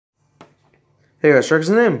Hey guys, Strike is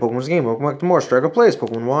the name, Pokemon's game, Pokemon to more, Strike plays,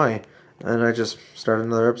 Pokemon Y. And I just started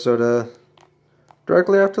another episode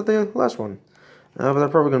directly after the last one. But they're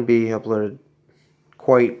probably going to be uploaded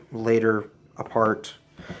quite later apart.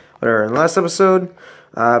 Whatever. In the last episode,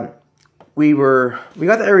 we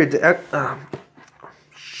got the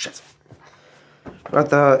shit. We got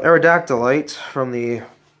the Aerodactylite from the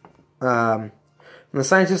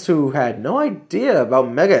scientist who had no idea about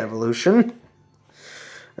Mega Evolution.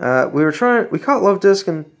 We caught Love Disc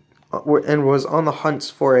and was on the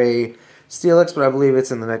hunt for a STEELIX, but I believe it's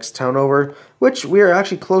in the next town over, which we are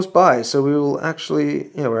actually close by, so we will actually,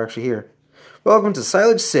 we're actually here. Welcome to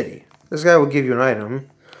Cyllage City. This guy will give you an item,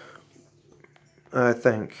 I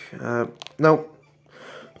think. Nope.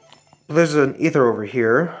 There's an ether over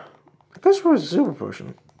here. I guess we're a super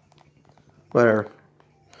potion. Whatever.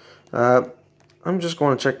 I'm just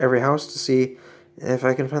going to check every house to see if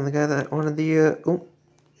I can find the guy that wanted the, oh.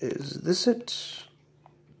 Is this it?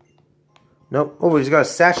 Nope. Oh, he's got a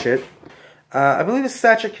sachet. I believe a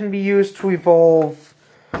sachet can be used to evolve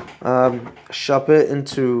Shuppet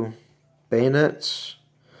into Bayonets.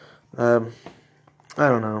 I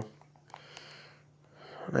don't know.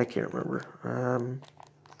 I can't remember.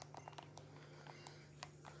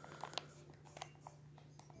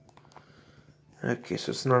 Okay, so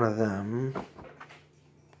it's none of them.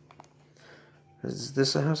 Is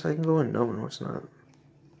this a house I can go in? No, it's not.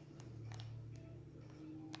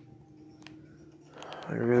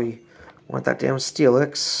 I really want that damn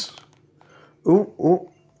STEELIX. Ooh,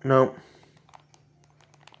 no.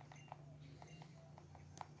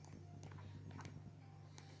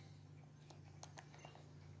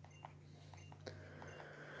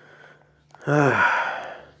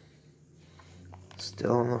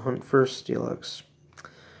 Still on the hunt for STEELIX.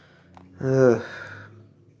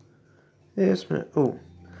 Yes, oh,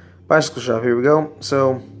 bicycle shop. Here we go.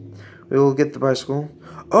 So we will get the bicycle.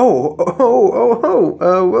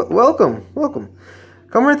 Welcome.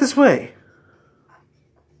 Come right this way.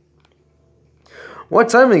 What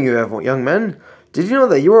timing you have, young men? Did you know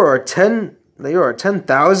that you are our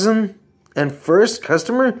 10,001st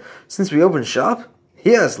customer since we opened shop?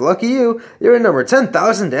 Yes, lucky you. You're at number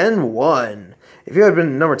 10,001. If you had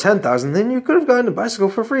been number 10,000, then you could have gotten a bicycle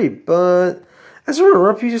for free. But as a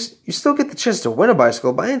runner-up, you still get the chance to win a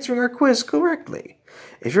bicycle by answering our quiz correctly.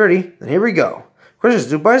 If you're ready, then here we go. Questions: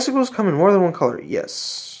 do bicycles come in more than one color?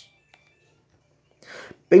 Yes.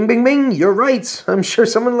 Bing, bing, bing, you're right. I'm sure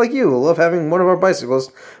someone like you will love having one of our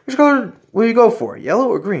bicycles. Which color will you go for, yellow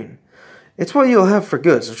or green? It's what you'll have for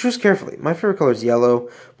good, so choose carefully. My favorite color is yellow,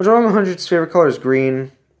 but Wrong 100's favorite color is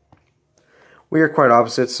green. We are quite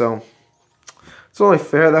opposite, so it's only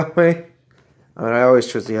fair that way. I mean, I always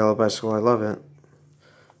choose the yellow bicycle. I love it.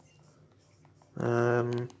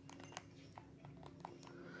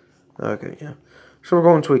 Okay, yeah. So we're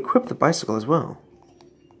going to equip the bicycle as well.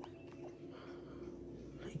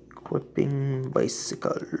 Equipping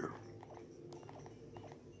bicycle.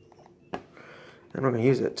 And we're going to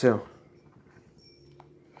use it too.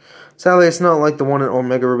 Sadly, it's not like the one in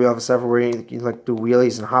Omega Ruby Alpha Sapphire where you like do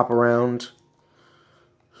wheelies and hop around.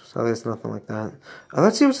 Sadly, it's nothing like that.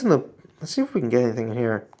 Let's see what's in the. Let's see if we can get anything in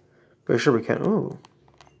here. Pretty sure we can. Ooh.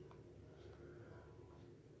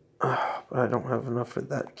 But I don't have enough for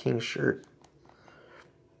that king shirt.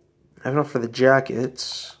 I have enough for the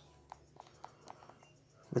jackets.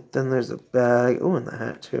 But then there's a bag. Oh, and the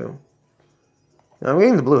hat too. Now I'm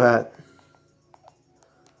getting the blue hat.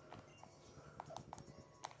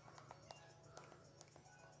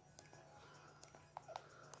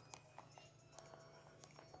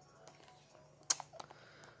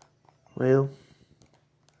 Well.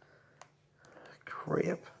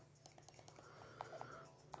 Crap.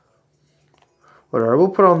 Whatever, we'll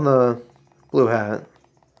put on the blue hat.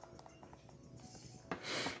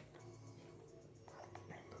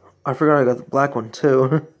 I forgot I got the black one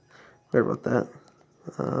too. Sorry about that.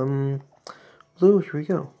 Blue, here we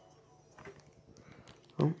go.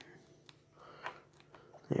 Oh.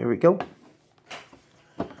 Here we go.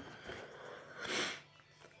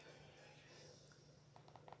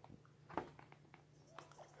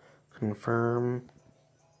 Confirm.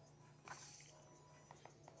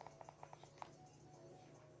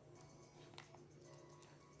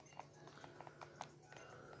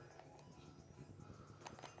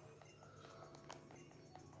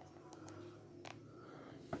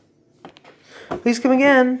 Please come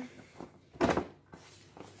again.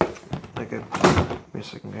 Okay. Give me a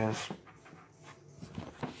second, guys.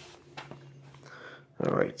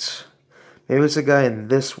 Alright. Maybe it's a guy in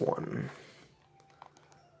this one.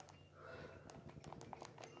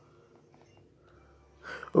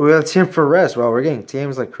 We got TM for rest. Wow, we're getting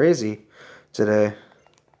TMs like crazy. today.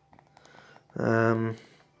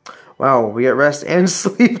 Wow, we get rest and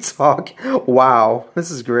sleep talk. Wow, this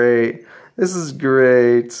is great. This is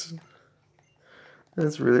great.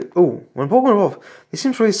 That's really... Oh, when Pokemon evolve, they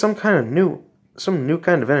seem to release some new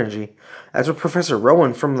kind of energy. That's what Professor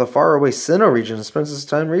Rowan from the faraway Sinnoh region spends his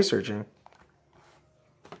time researching.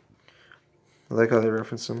 I like how they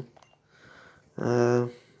reference them.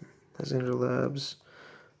 There's Angel Labs.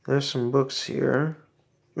 There's some books here.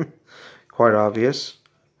 Quite obvious.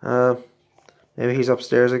 Maybe he's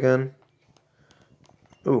upstairs again.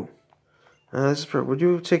 Ooh. Would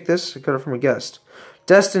you take this? I got it from a guest.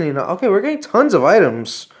 Destiny. Okay, we're getting tons of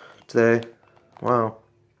items today. Wow.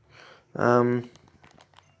 Come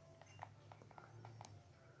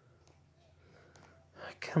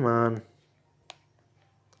on.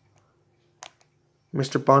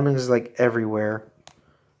 Mr. Bonding is like everywhere.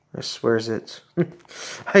 I swears it.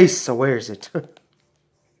 I swears it.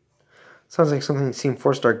 Sounds like something Team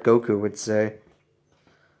 4-Star Goku would say.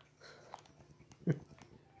 Oh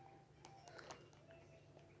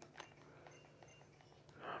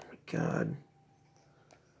my god.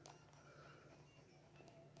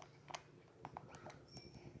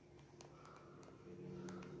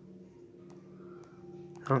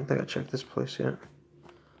 I don't think I checked this place yet.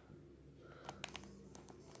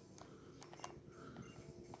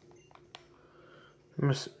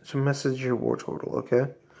 To message your war total, okay?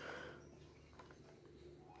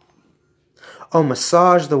 Oh,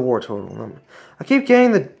 massage the war total. I keep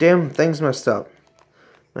getting the damn things messed up.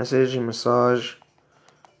 Message and massage.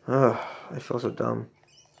 Ugh, I feel so dumb.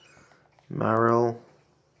 Maril.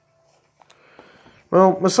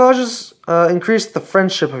 Well, massages increase the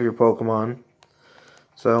friendship of your Pokemon.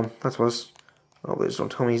 So, that's what's... Oh, please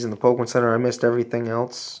don't tell me he's in the Pokemon Center. I missed everything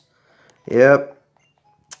else. Yep.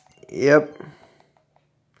 Yep.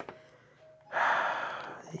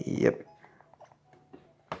 Yep.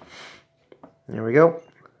 There we go.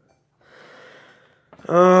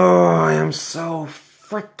 Oh, I am so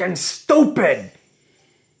freaking stupid!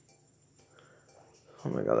 Oh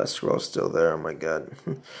my god, that scroll's still there. Oh my god.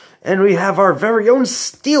 And we have our very own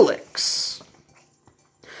STEELIX.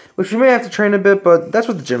 Which we may have to train a bit, but that's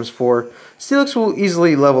what the gym's for. STEELIX will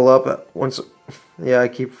easily level up once... Yeah, I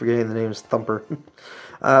keep forgetting the name's Thumper.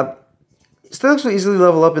 STEELIX will easily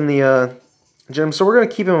level up in the gym, so we're going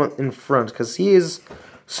to keep him in front, because he is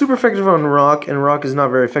super effective on Rock, and Rock is not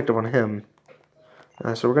very effective on him.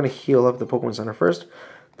 So we're going to heal up the Pokemon Center first.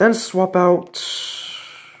 Then swap out...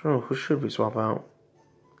 Oh, who should we swap out?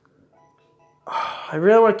 Oh, I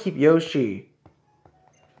really want to keep Yoshi.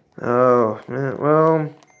 Oh, man,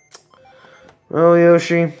 well... Well,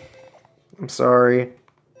 Yoshi, I'm sorry.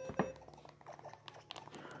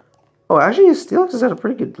 Oh, actually, STEELIX is at a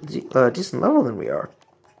pretty good, decent level than we are.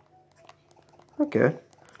 Okay,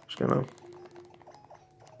 just gonna...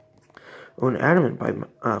 Oh, an adamant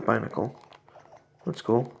binacle. That's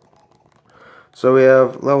cool. So we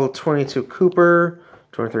have level 22 Cooper,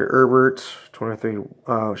 23 Herbert, 23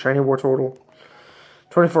 Shiny Wartortle,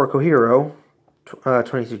 24 Kohiro,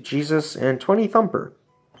 22 Jesus, and 20 Thumper.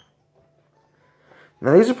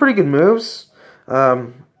 Now these are pretty good moves.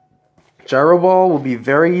 Gyro Ball will be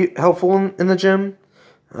very helpful in the gym.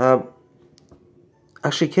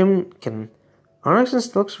 Actually, can Onyx and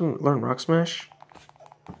STEELIX learn Rock Smash?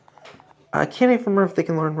 I can't even remember if they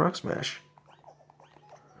can learn Rock Smash.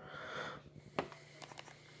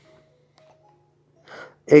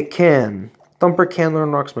 It can. Thumper can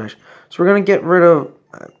learn Rock Smash. So we're going to get rid of,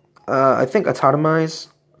 I think, Autotomize.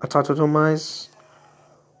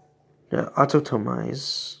 Yeah,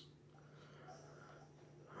 Autotomize.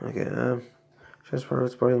 Okay, changes part of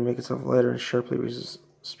its body to make itself lighter and sharply reduces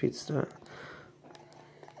speed stat.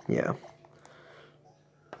 Yeah.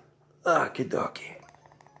 Okie-dokie.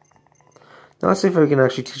 Now let's see if we can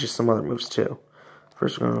actually teach us some other moves too.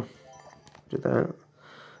 First we're going to do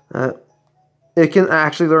that. It can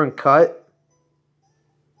actually learn Cut.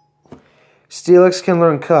 STEELIX can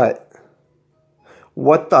learn Cut.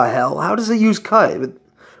 What the hell? How does it use Cut? With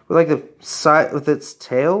like the side, with its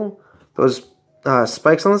tail? Those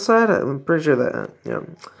spikes on the side? I'm pretty sure that, yeah.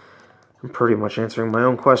 I'm pretty much answering my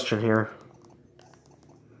own question here.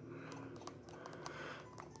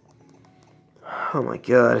 Oh my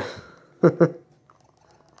god. I'm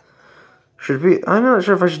not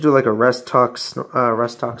sure if I should do like a Rest Talk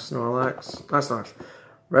Snorlax. Not Snorlax.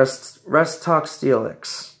 Rest Talk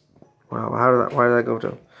STEELIX. Wow, why did I go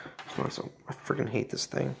to... I freaking hate this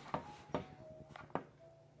thing.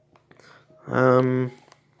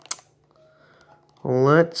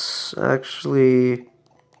 Let's actually...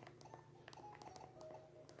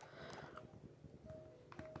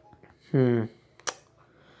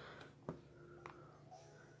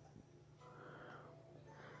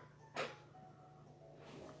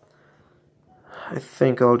 I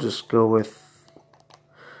think I'll just go with...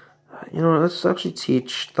 You know, let's actually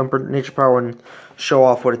teach Thumper Nature Power and show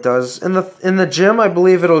off what it does. In the gym, I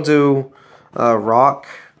believe it'll do rock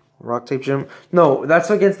type gym. No, that's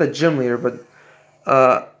against the gym leader, but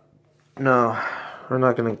no, we're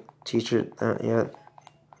not gonna teach it that yet.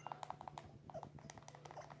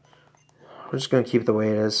 We're just gonna keep it the way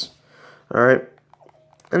it is. All right.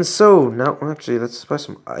 And so now, actually, let's buy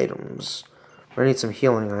some items. I need some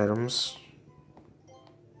healing items.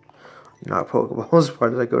 Not Pokeballs. Why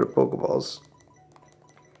did I go to Pokeballs?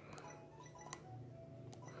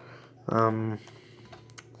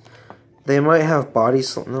 They might have body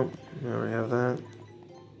slam. Nope, we already have that.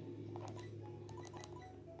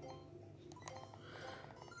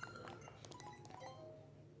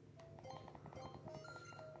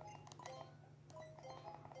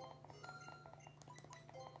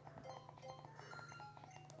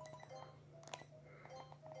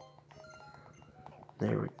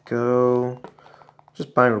 There we go.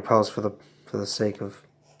 Just buying repels for the sake of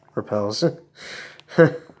repels.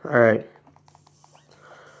 Alright.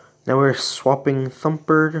 Now we're swapping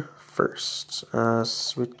Thumper first.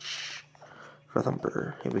 Switch for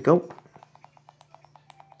Thumper. Here we go.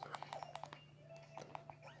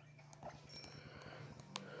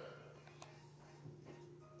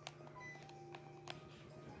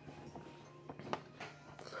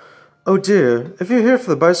 Oh dear, if you're here for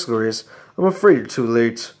the bicycle race, I'm afraid you're too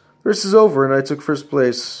late. The race is over and I took first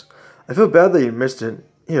place. I feel bad that you missed it.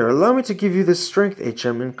 Here, allow me to give you this strength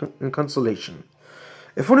HM in consolation.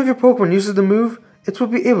 If one of your Pokemon uses the move, it will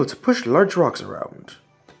be able to push large rocks around.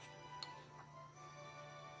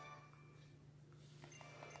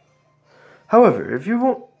 However, if you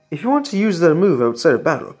want to use that move outside of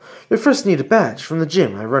battle, you first need a badge from the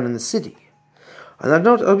gym I run in the city. On that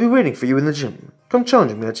note, I'll be waiting for you in the gym. Come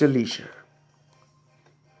challenge me at your leisure.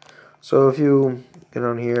 So if you get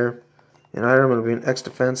on here, an item, it'll be an X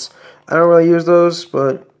defense. I don't really use those,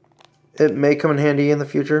 but it may come in handy in the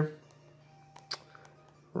future.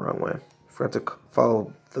 Wrong way. Forgot to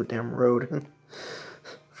follow the damn road.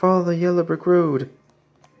 Follow the yellow brick road.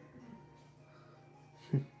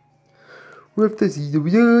 We have to see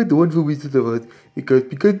the one for Wizard of Oz. Because of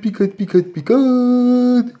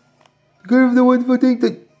the wonderful thing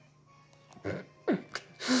that...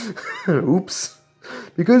 Oops.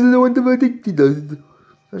 Because of the wonderful thing he does.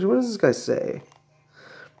 Actually, what does this guy say?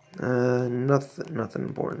 Nothing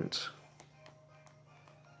important.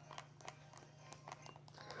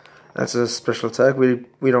 That's a special attack. We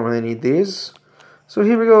don't really need these. So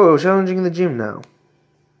here we go, challenging the gym now.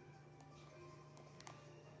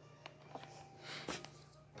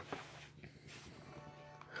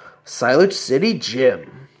 Cyllage City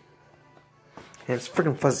Gym. And it's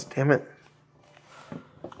freaking fuzzy, damn it.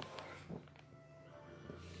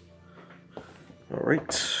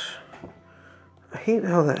 Alright. I hate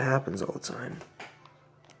how that happens all the time.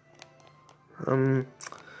 Yeah,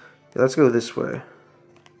 let's go this way.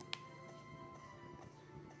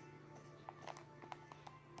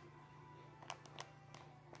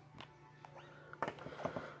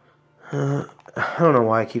 I don't know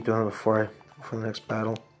why I keep doing it before the next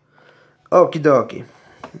battle. Okie dokie.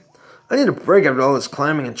 I need a break after all this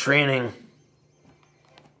climbing and training.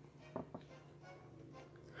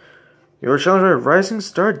 You were challenged by Rising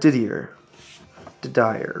Star Didier,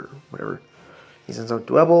 whatever. He sends out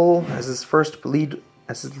Dwebble as his lead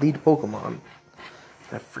Pokemon.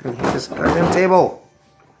 I freaking hate this goddamn table.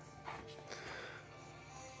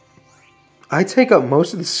 I take up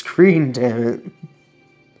most of the screen, damn it.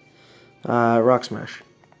 Rock Smash.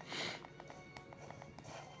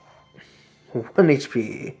 1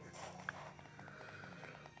 HP.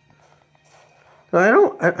 I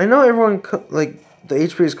know everyone like the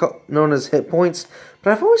HP is known as hit points,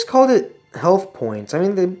 but I've always called it health points. I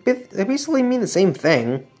mean, they basically mean the same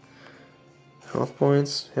thing. Health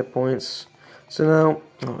points, hit points. So now,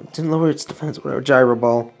 oh, it didn't lower its defense. Whatever, Gyro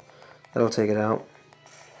Ball. That'll take it out.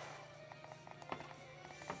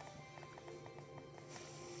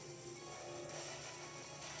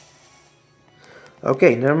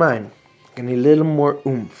 Okay, never mind. I need a little more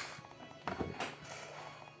oomph.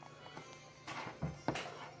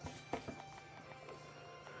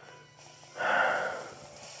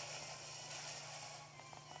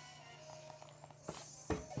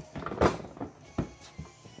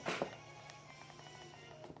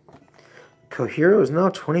 Cohero is now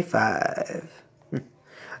 25.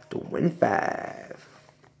 25.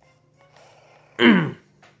 Alright,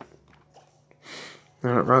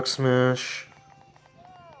 Rock Smash.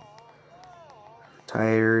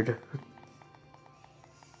 Tired.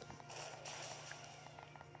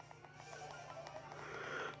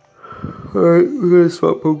 Alright, we're gonna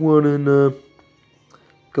swap Pokemon and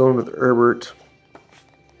going with Herbert.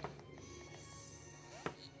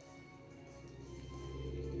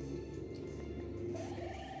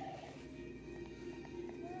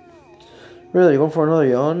 Really, going for another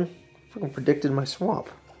yawn? I fucking predicted my swap.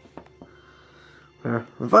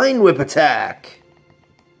 Vine Whip attack!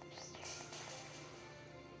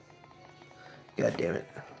 God damn it.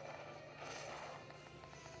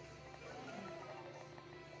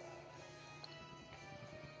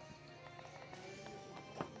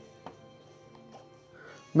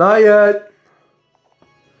 Not yet!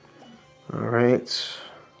 Alright.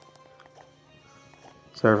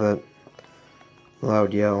 Sorry for that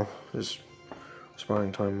loud yell. Just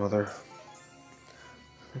responding to my mother.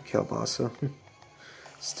 Kielbasa.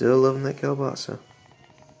 Still loving that Kielbasa.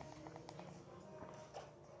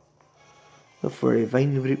 Look for a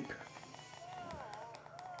Vine Whip.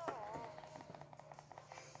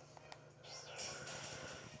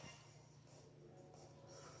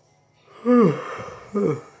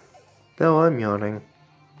 Now I'm yawning.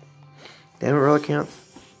 Damn it, really can't.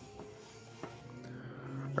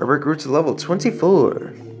 Herbert grew to level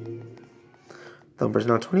 24. Thumper's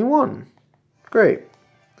now 21. Great.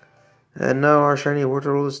 And now our shiny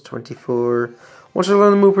Wartortle is 24. Once I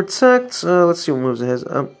learn the move Protect, let's see what moves it has.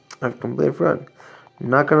 I've completely forgotten.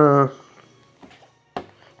 Not gonna.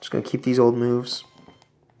 Just gonna keep these old moves.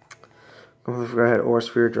 Completely forgot I had Aura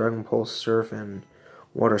Sphere, Dragon Pulse, Surf, and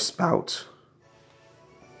Water Spout.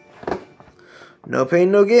 No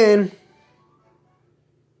pain, no gain.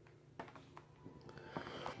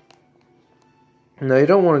 No, you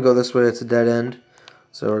don't want to go this way. It's a dead end.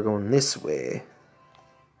 So we're going this way.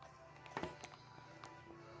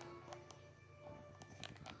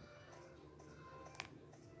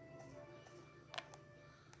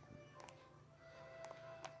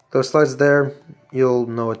 Those slides there, you'll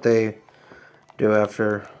know what they do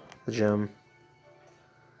after the gym.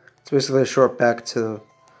 It's basically a shortcut back to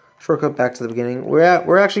the beginning.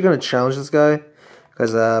 We're actually going to challenge this guy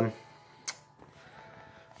because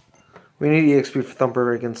we need EXP for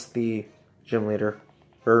Thumper against the gym leader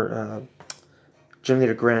or gym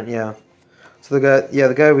leader Grant. Yeah. So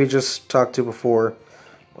the guy we just talked to before.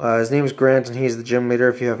 His name is Grant, and he's the gym leader.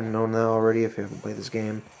 If you haven't known that already, if you haven't played this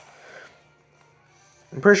game.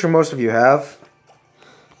 I'm pretty sure most of you have.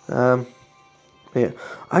 Yeah.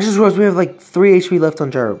 I just realized we have like 3 HP left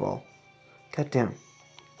on Gyro Ball. God damn.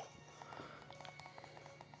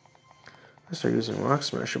 I start using Rock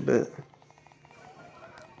Smash a bit.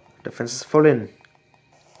 Defense is falling.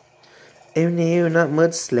 Oh no, not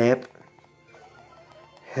Mud Slap.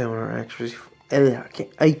 Hell, our accuracy.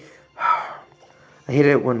 I hate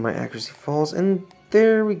it when my accuracy falls, and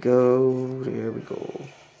there we go. There we go.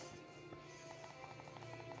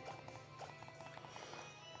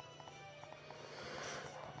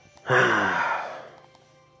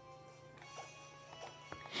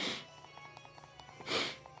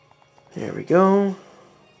 There we go.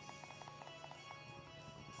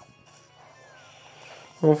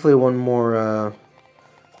 Hopefully one more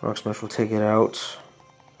Rock Smash will take it out.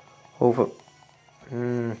 Hopefully.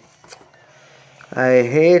 I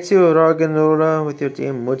hate you, Roggenrola, with your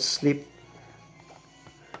damn Mud Sleep.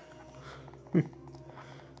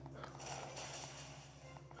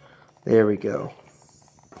 There we go.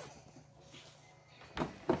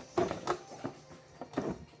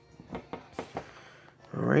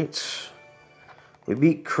 Alright. We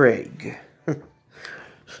beat Craig. You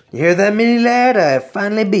hear that, mini lad? I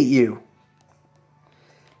finally beat you.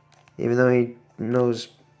 Even though he knows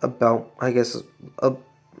about, I guess, a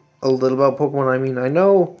little about Pokemon. I mean, I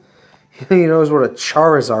know he knows what a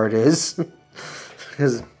Charizard is.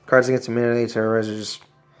 Because Cards Against Humanity Terrorizer just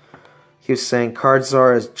keeps saying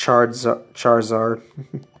Cardzar is Charizard.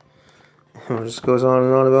 It just goes on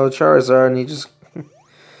and on about Charizard, and he just...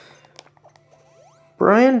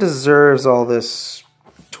 Brian deserves all this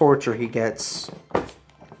torture he gets.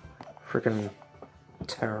 Freaking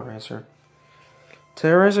Terrorizer.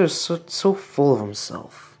 Terrorizer is so full of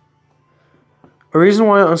himself. A reason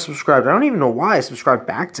why I unsubscribed. I don't even know why I subscribed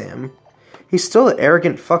back to him. He's still the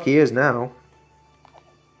arrogant fuck he is now.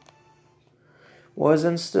 Was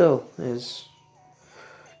and still is.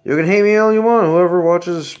 You can hate me all you want. Whoever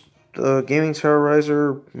watches Gaming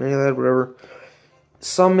Terrorizer, Mini Lad, whatever.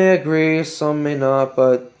 Some may agree, some may not,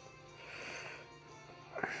 but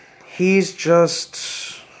he's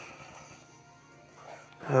just...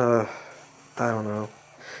 I don't know.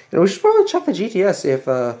 You know, we should probably check the GTS if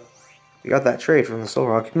we got that trade from the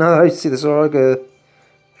Solrock. Now that I see the Solrock, we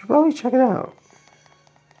should probably check it out.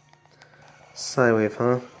 Sidewave,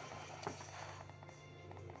 huh?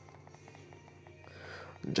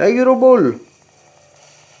 Tiger or bull?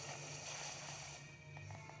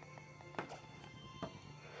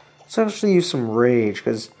 Let's actually use some rage,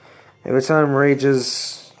 because every time rage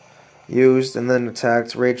is used and then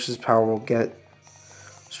attacked, rage's power will get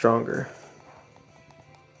stronger.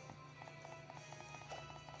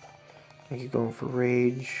 I keep going for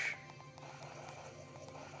rage.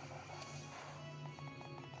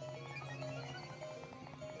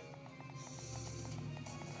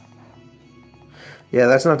 Yeah,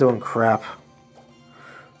 that's not doing crap.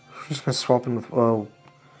 I'm just gonna swap in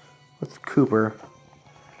with Cooper.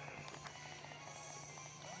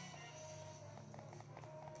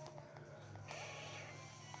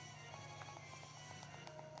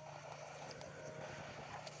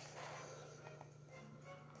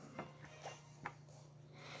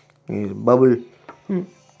 Use bubble.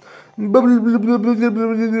 Bubble, bubble, bubble,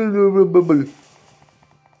 bubble, bubble.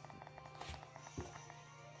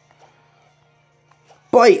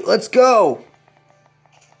 Bite, let's go!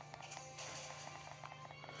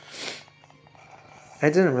 I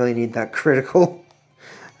didn't really need that critical.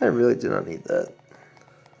 I really did not need that.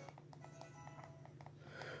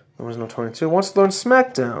 There was no 22. Wants to learn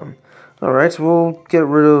Smackdown. Alright, so we'll get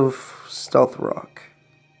rid of Stealth Rock.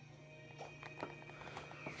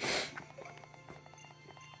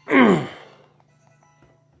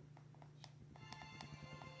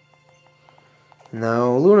 Now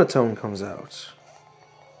Lunatone comes out.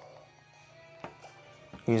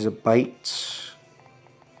 Use a bite.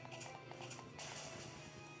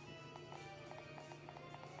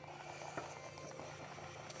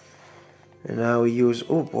 And now we use,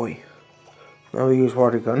 oh boy. Now we use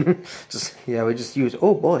water gun. We just use,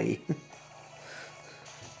 oh boy.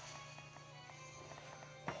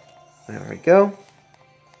 There we go.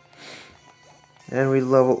 And we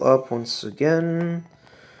level up once again.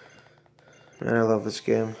 And I love this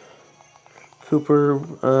game.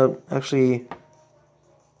 Cooper, actually,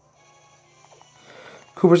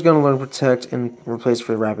 Cooper's gonna learn Protect and replace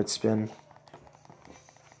for Rapid Spin.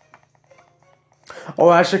 Oh,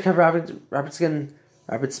 I should have Rapid Spin,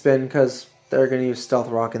 because they're gonna use Stealth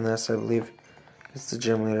Rock in this, I believe. It's the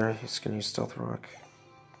gym leader. He's gonna use Stealth Rock.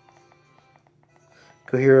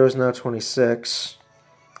 Kohiro is now 26.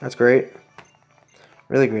 That's great.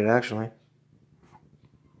 Really great, actually.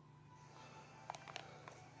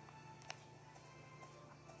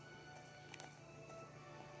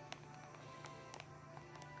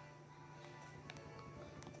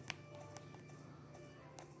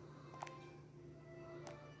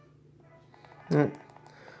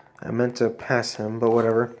 I meant to pass him, but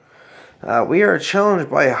whatever. We are challenged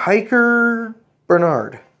by Hiker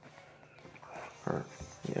Bernard.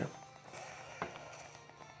 Yeah.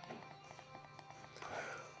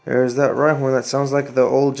 There's that right one that sounds like the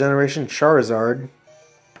old generation Charizard.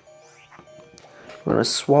 I'm gonna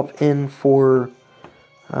swap in for.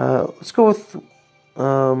 Let's go with.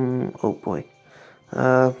 Oh boy.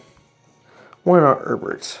 Why not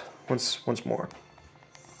Herbert? Once more.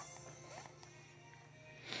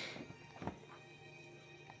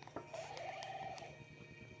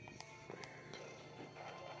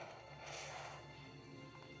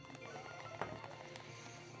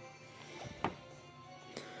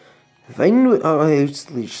 If I knew, oh, I used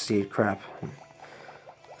to Leech Seed, crap.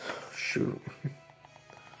 Shoot.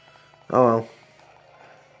 Oh well.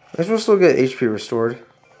 I guess we'll still get HP restored.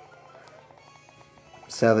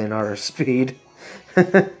 Sadly not our speed.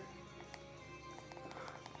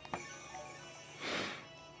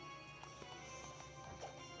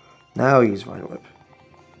 Now use Vine Whip.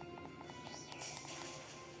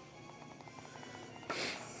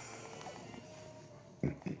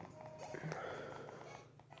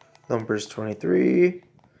 Numbers 23.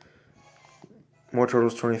 More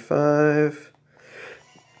turtles 25.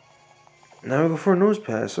 Now we go for a nose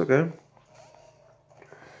pass, okay.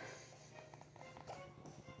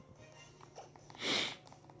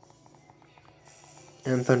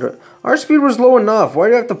 And Thunder. Our speed was low enough. Why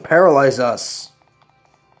do you have to paralyze us?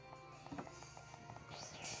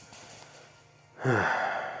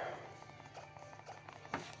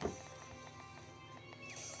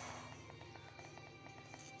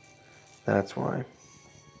 That's why.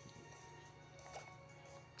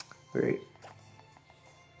 Great.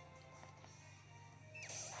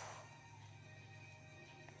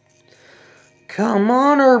 Come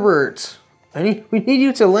on, Herbert. We need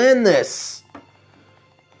you to land this.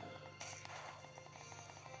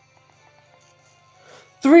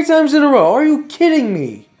 3 times in a row. Are you kidding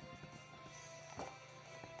me?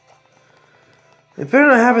 It better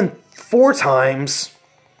not happen 4 times.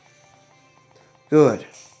 Good.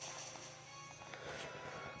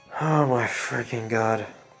 Oh my freaking god.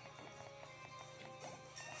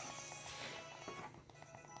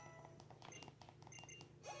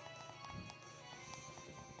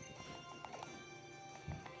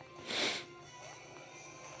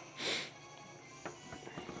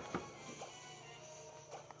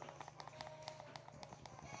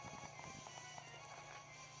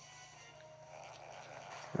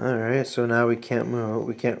 Alright, so now we can't move.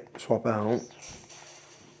 We can't swap out.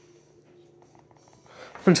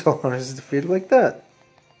 Until Honors is defeated like that.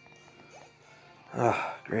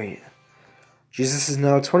 Ah, great. Jesus is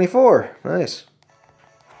now 24. Nice.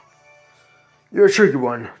 You're a tricky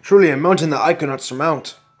one. Truly a mountain that I cannot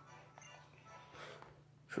surmount.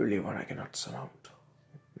 Truly one I cannot surmount.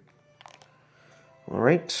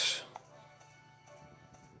 Alright.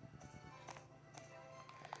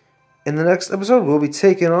 In the next episode, we'll be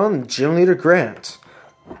taking on Gym Leader Grant.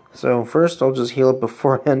 So first, I'll just heal up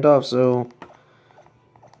before I end off, so...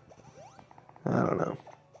 I don't know.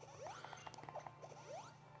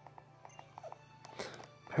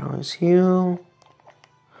 Paralyze heal.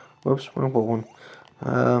 Whoops, wrong one.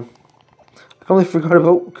 I completely forgot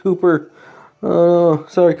about Cooper. Oh,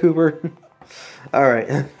 sorry, Cooper.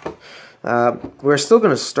 Alright. We're still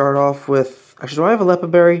going to start off with... Actually, do I have a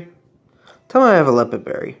Leopard Berry? Tell me I have a Leopard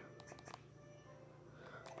Berry.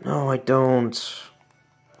 No, I don't.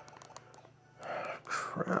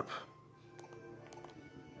 Crap.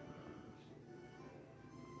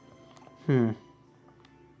 You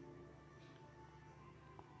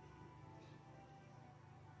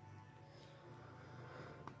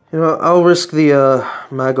know, I'll risk the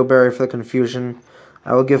Mago Berry for the confusion.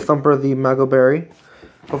 I will give Thumper the Mago Berry.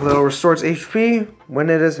 Hopefully it'll restore its HP when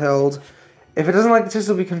it is held. If it doesn't like the taste,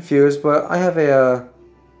 it'll be confused, but I have a...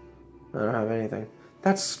 I don't have anything.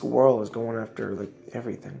 That squirrel is going after, like,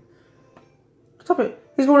 everything. Stop it!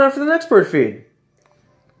 He's going after the next bird feed!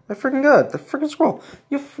 I freaking god, the freaking squirrel.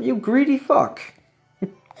 You greedy fuck.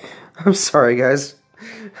 I'm sorry, guys.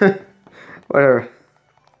 Whatever.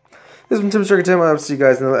 This has been Tim Striker Tim. I'll see you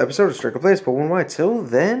guys in another episode of Striker Plays Pokemon Y. Till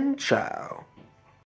then, ciao.